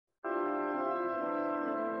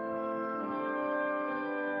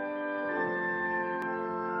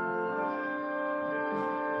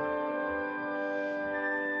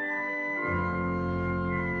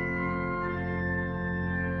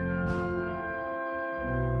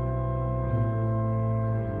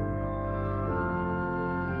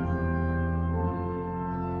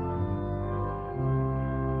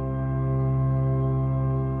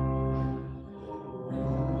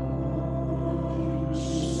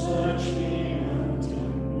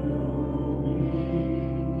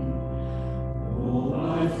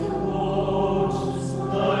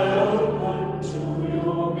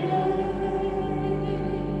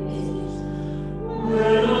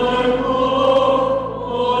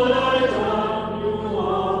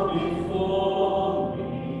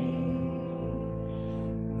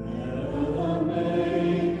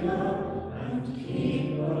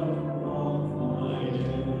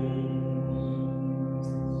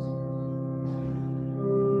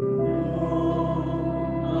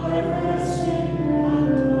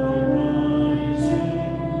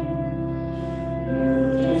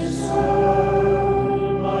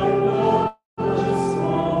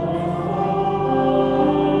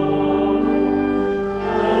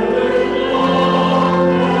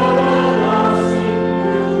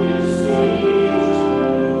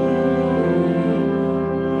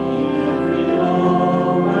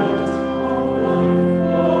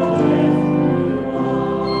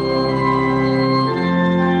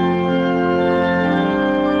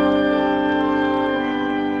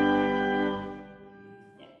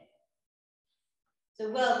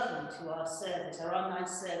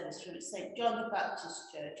John the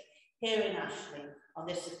Baptist Church here in Ashley on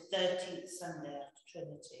this 13th Sunday after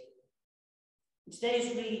Trinity.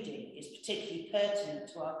 Today's reading is particularly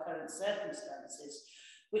pertinent to our current circumstances,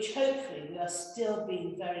 which hopefully we are still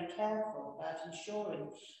being very careful about ensuring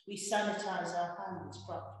we sanitize our hands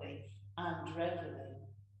properly and regularly.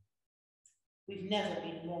 We've never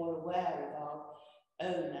been more aware of our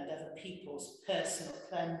own and other people's personal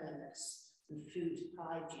cleanliness and food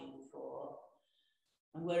hygiene before.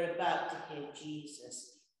 And we're about to hear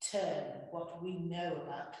Jesus turn what we know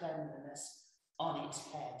about cleanliness on its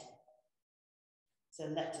head.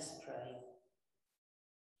 So let us pray.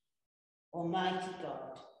 Almighty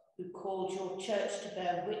God, who called your church to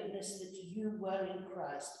bear witness that you were in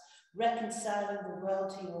Christ, reconciling the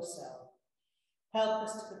world to yourself, help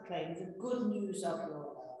us to proclaim the good news of your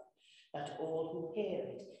love, that all who hear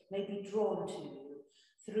it may be drawn to you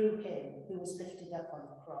through him who was lifted up on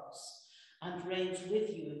the cross and reigns with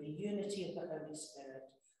you in the unity of the Holy Spirit,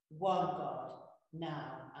 one God,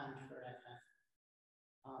 now and forever.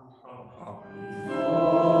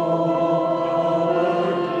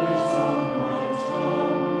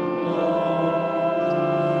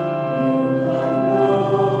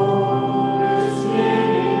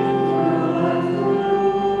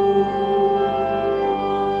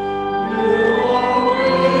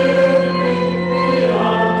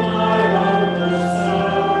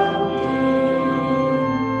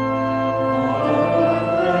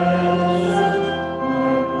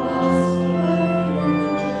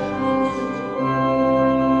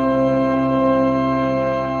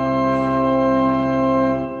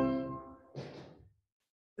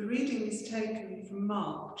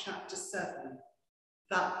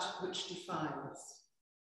 That which defiles.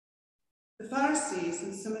 The Pharisees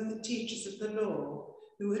and some of the teachers of the law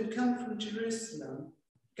who had come from Jerusalem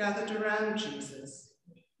gathered around Jesus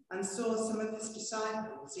and saw some of his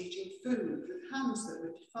disciples eating food with hands that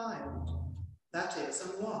were defiled, that is,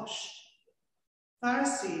 unwashed.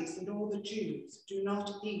 Pharisees and all the Jews do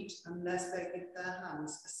not eat unless they give their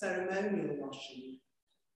hands a ceremonial washing,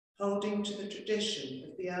 holding to the tradition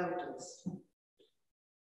of the elders.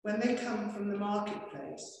 When they come from the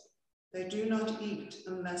marketplace, they do not eat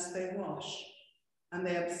unless they wash, and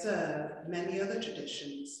they observe many other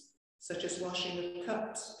traditions, such as washing of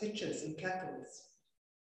cups, pitchers, and kettles.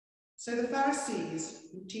 So the Pharisees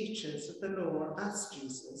and teachers of the law asked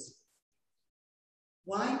Jesus,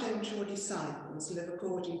 "Why don't your disciples live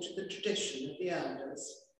according to the tradition of the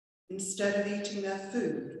elders, instead of eating their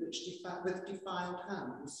food with defiled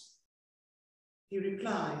hands?" He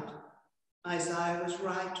replied, "Isaiah was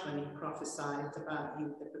right when he prophesied about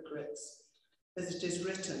you hypocrites, as it is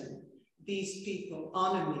written, 'These people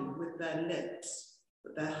honor me with their lips,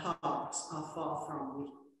 but their hearts are far from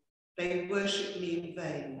me. They worship me in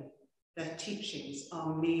vain. Their teachings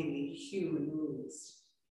are merely human rules.'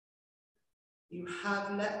 You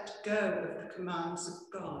have let go of the commands of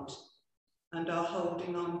God and are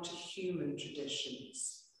holding on to human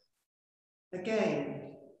traditions." Again,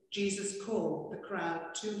 Jesus called the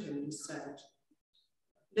crowd to him and said,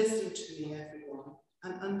 "Listen to me, everyone,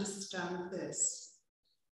 and understand this.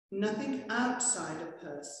 Nothing outside a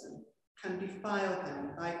person can defile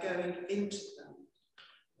them by going into them.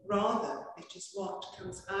 Rather, it is what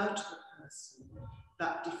comes out of a person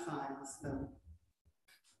that defiles them.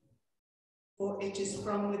 For it is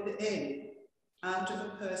from within, out of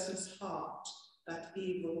a person's heart, that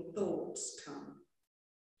evil thoughts come: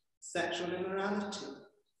 sexual immorality,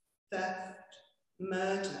 theft,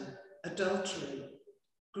 murder, adultery,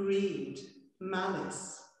 greed,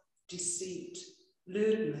 malice, deceit,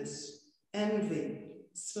 lewdness, envy,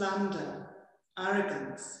 slander,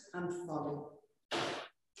 arrogance, and folly.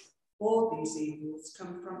 All these evils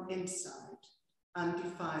come from inside and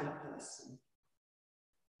defile a person."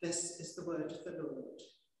 This is the word of the Lord.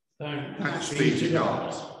 Thanks be to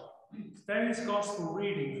God. Today's Gospel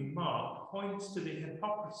reading from Mark points to the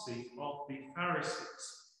hypocrisy of the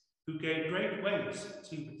Pharisees, who gave great weight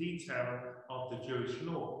to the detail of the Jewish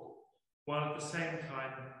law, while at the same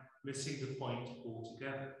time missing the point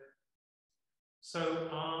altogether. So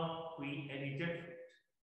are we any different?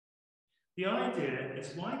 The idea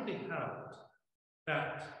is widely held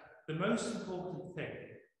that the most important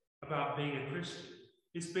thing about being a Christian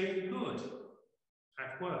is being good.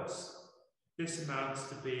 At worst, this amounts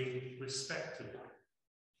to being respectable.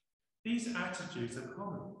 These attitudes are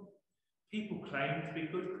common. People claim to be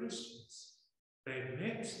good Christians. They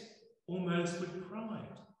admit, almost with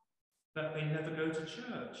pride, that they never go to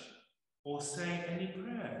church or say any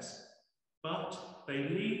prayers, but they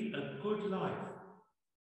lead a good life,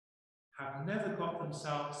 have never got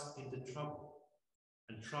themselves into trouble,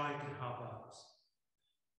 and try to help others.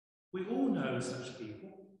 We all know such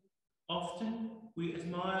people. Often we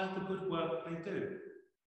admire the good work they do.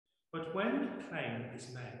 But when a claim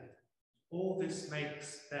is made, all this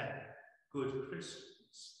makes them good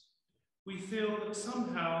Christians, we feel that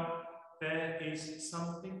somehow there is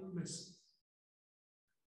something missing.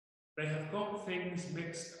 They have got things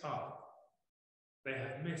mixed up. They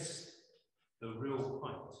have missed the real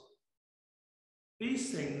point.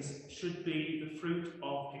 These things should be the fruit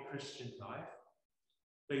of a Christian life.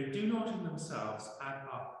 They do not in themselves add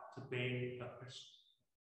up to being a Christian.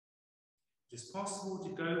 It is possible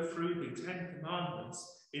to go through the 10 Commandments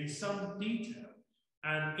in some detail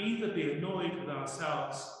and either be annoyed with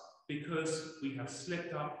ourselves because we have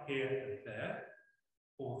slipped up here and there,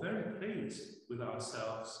 or very pleased with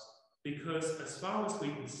ourselves because, as far as we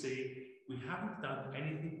can see, we haven't done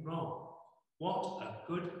anything wrong. What a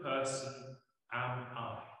good person am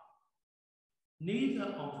I? Neither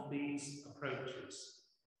of these approaches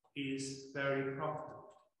is very profitable.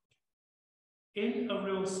 In a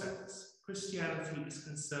real sense, Christianity is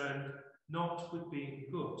concerned not with being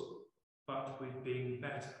good, but with being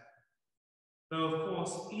better. Though, of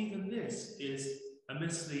course, even this is a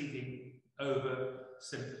misleading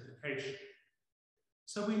oversimplification.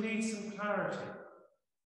 So we need some clarity.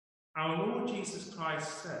 Our Lord Jesus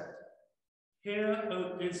Christ said, "Hear,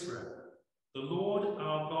 O Israel, the Lord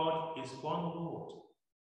our God is one Lord,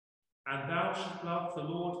 and thou shalt love the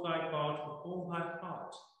Lord thy God with all thy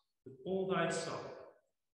heart, with all thy soul,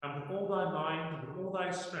 and with all thy mind, and with all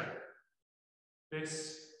thy strength."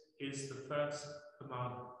 This is the first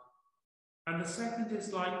commandment. And the second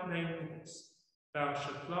is like namely this: thou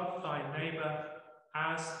shalt love thy neighbour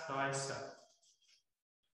as thyself.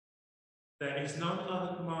 There is none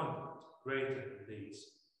other commandment greater than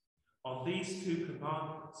these. On these two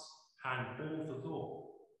commandments hang all the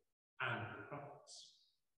law and the prophets.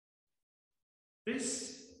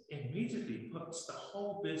 This immediately puts the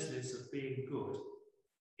whole business of being good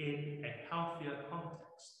in a healthier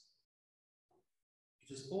context.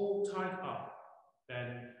 It is all tied up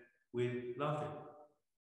then with loving.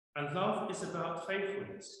 And love is about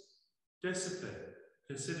faithfulness, discipline,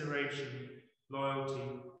 consideration,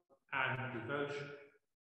 loyalty, and devotion.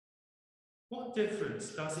 What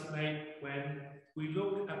difference does it make when we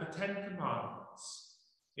look at the 10 Commandments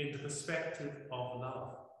in the perspective of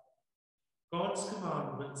love? God's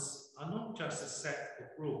commandments are not just a set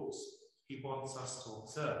of rules he wants us to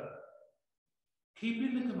observe.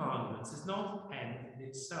 Keeping the commandments is not an end in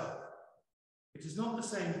itself. It is not the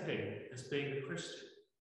same thing as being a Christian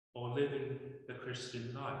or living the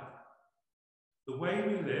Christian life. The way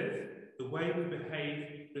we live, the way we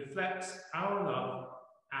behave, reflects our love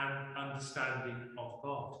and understanding of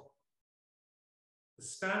God. The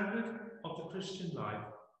standard of the Christian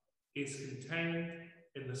life is contained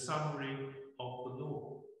in the summary of the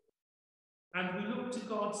law. And we look to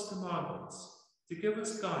God's commandments to give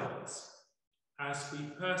us guidance as we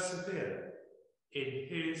persevere in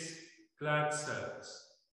his glad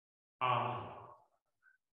service. Amen.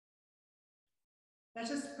 Let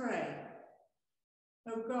us pray.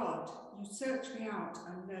 O God, you search me out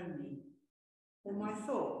and know me. All my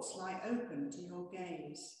thoughts lie open to your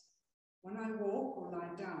gaze. When I walk or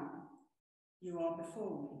lie down, you are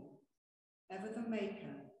before me, ever the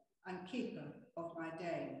maker and keeper of my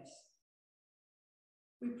days.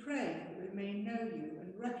 We pray that we may know you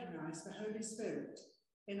and recognize the Holy Spirit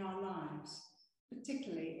in our lives,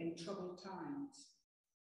 particularly in troubled times.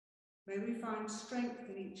 May we find strength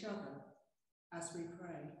in each other as we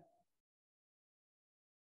pray.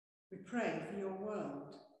 We pray for your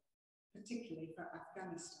world, particularly for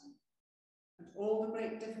Afghanistan, and all the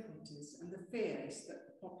great difficulties and the fears that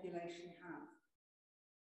the population have.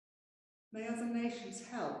 May other nations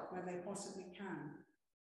help where they possibly can.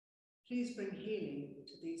 Please bring healing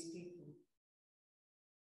to these people.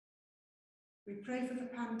 We pray for the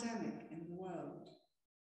pandemic in the world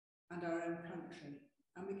and our own country,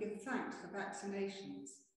 and we give thanks for vaccinations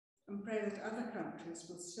and pray that other countries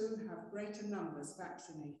will soon have greater numbers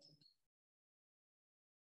vaccinated.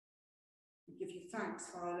 We give you thanks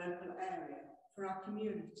for our local area, for our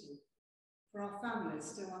community, for our families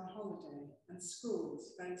still on holiday and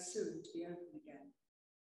schools very soon to be open again.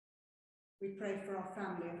 We pray for our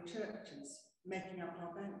family of churches making up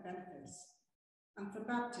our benefice and for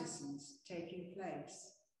baptisms taking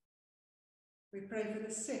place. We pray for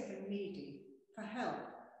the sick and needy, for help,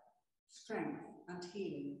 strength and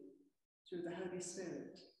healing through the Holy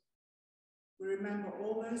Spirit. We remember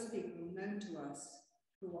all those people known to us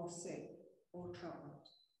who are sick or troubled.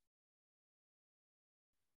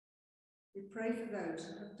 We pray for those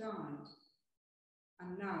who have died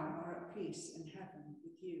and now are at peace in heaven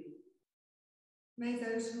with you. May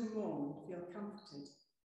those who mourn feel comforted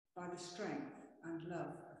by the strength and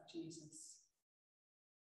love of Jesus.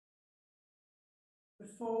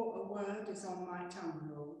 Before a word is on my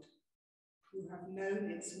tongue, Lord, you have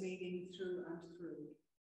known its meaning through and through.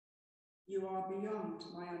 You are beyond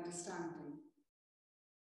my understanding,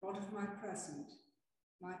 God of my present,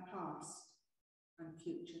 my past, and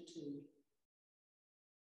future too.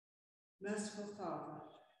 Merciful Father,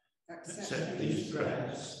 accept these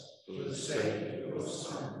prayers for the sake of your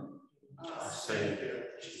Son, our Saviour,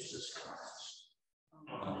 Jesus Christ.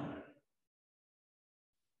 Amen.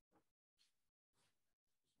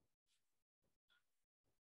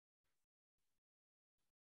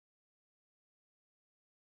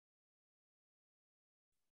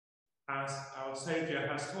 As our Saviour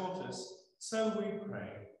has taught us, so we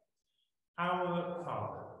pray. Our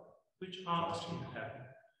Father, which art in heaven,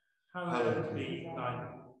 hallowed be thy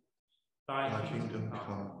name. Thy kingdom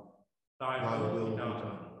come, thy will be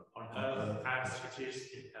done, on earth as it is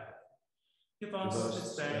in heaven. Give us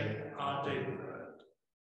this day our daily bread,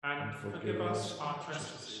 and forgive us our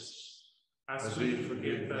trespasses, as we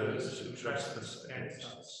forgive those who trespass against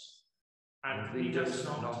us. And lead us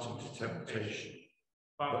not into temptation,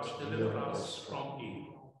 but deliver us from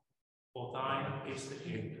evil. For thine is the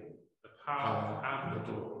kingdom, the power, and the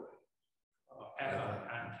glory, forever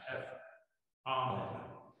and ever. Amen.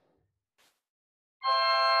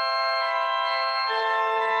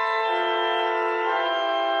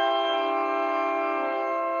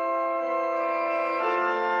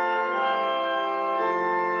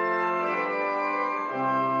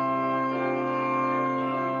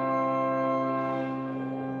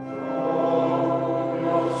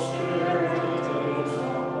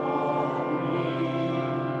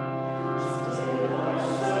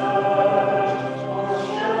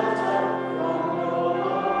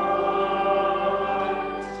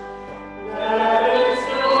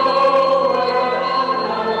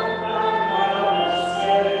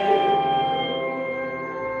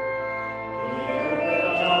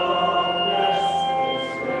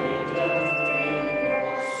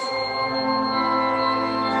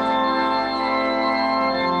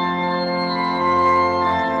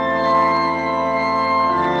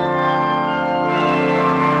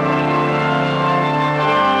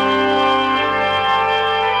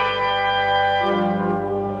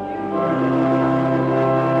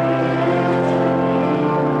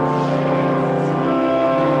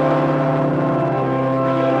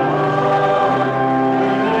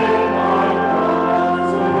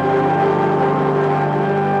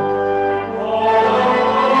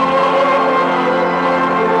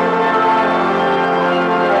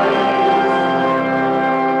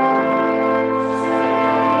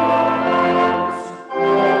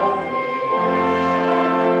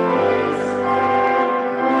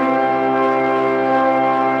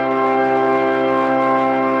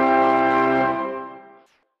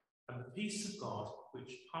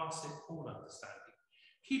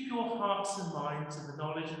 Keep your hearts and minds in the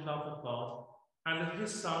knowledge and love of God and of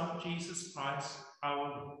his Son, Jesus Christ, our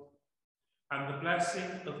Lord. And the blessing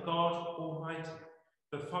of God Almighty,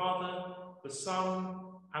 the Father, the Son,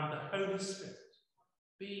 and the Holy Spirit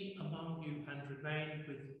be among you and remain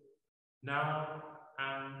with you, now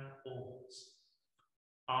and always.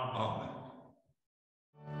 Amen. Amen.